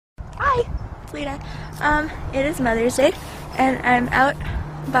it's Leda. It is Mother's Day, and I'm out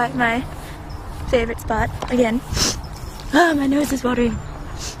by my favorite spot again. Oh, my nose is watering.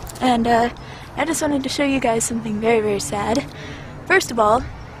 And I just wanted to show you guys something very, very sad. First of all,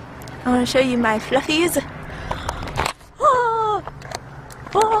 I want to show you my fluffies. Oh!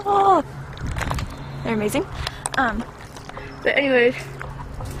 Oh! They're amazing. But anyways,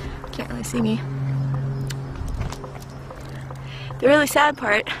 can't really see me. The really sad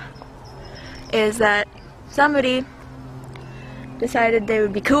part is that somebody decided they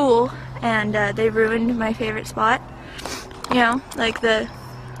would be cool and they ruined my favorite spot. You know, like the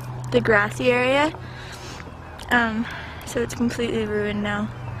grassy area. So it's completely ruined now.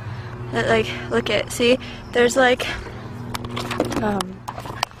 But, like, look at, see, there's like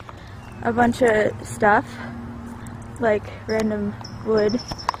a bunch of stuff, like random wood,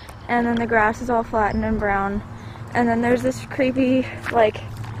 and then the grass is all flattened and brown, and then there's this creepy, like,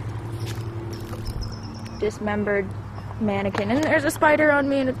 dismembered mannequin, and there's a spider on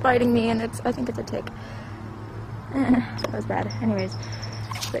me and it's biting me, and I think it's a tick. That was bad. Anyways,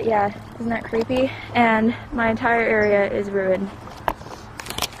 but yeah, isn't that creepy? And my entire area is ruined.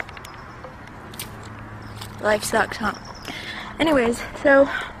 Life sucks, huh? Anyways, so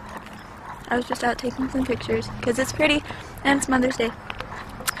I was just out taking some pictures because it's pretty and it's Mother's Day.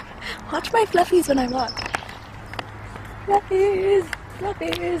 Watch my fluffies when I walk. Fluffies!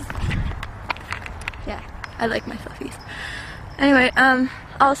 Fluffies! Yeah, I like my fluffies. Anyway,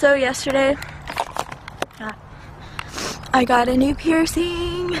 also yesterday, I got a new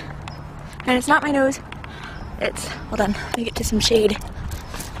piercing. And it's not my nose. It's, hold on, let me get to some shade.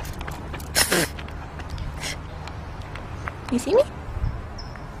 You see me?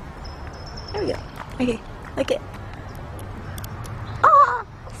 There we go. Okay, look it. Ah!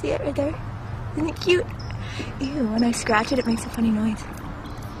 See it right there? Isn't it cute? Ew, when I scratch it, it makes a funny noise.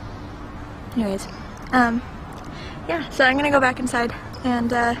 Anyways, yeah, so I'm gonna go back inside and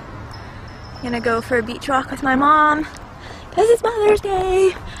gonna go for a beach walk with my mom because it's Mother's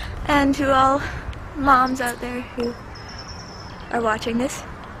Day. And to all moms out there who are watching this,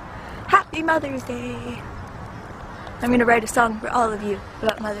 Happy Mother's Day! I'm gonna write a song for all of you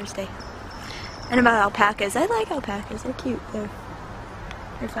about Mother's Day. And about alpacas. I like alpacas, they're cute. They're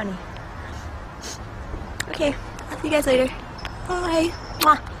funny. Okay, I'll see you guys later. Bye!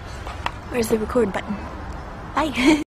 Mwah. Where's the record button? Bye!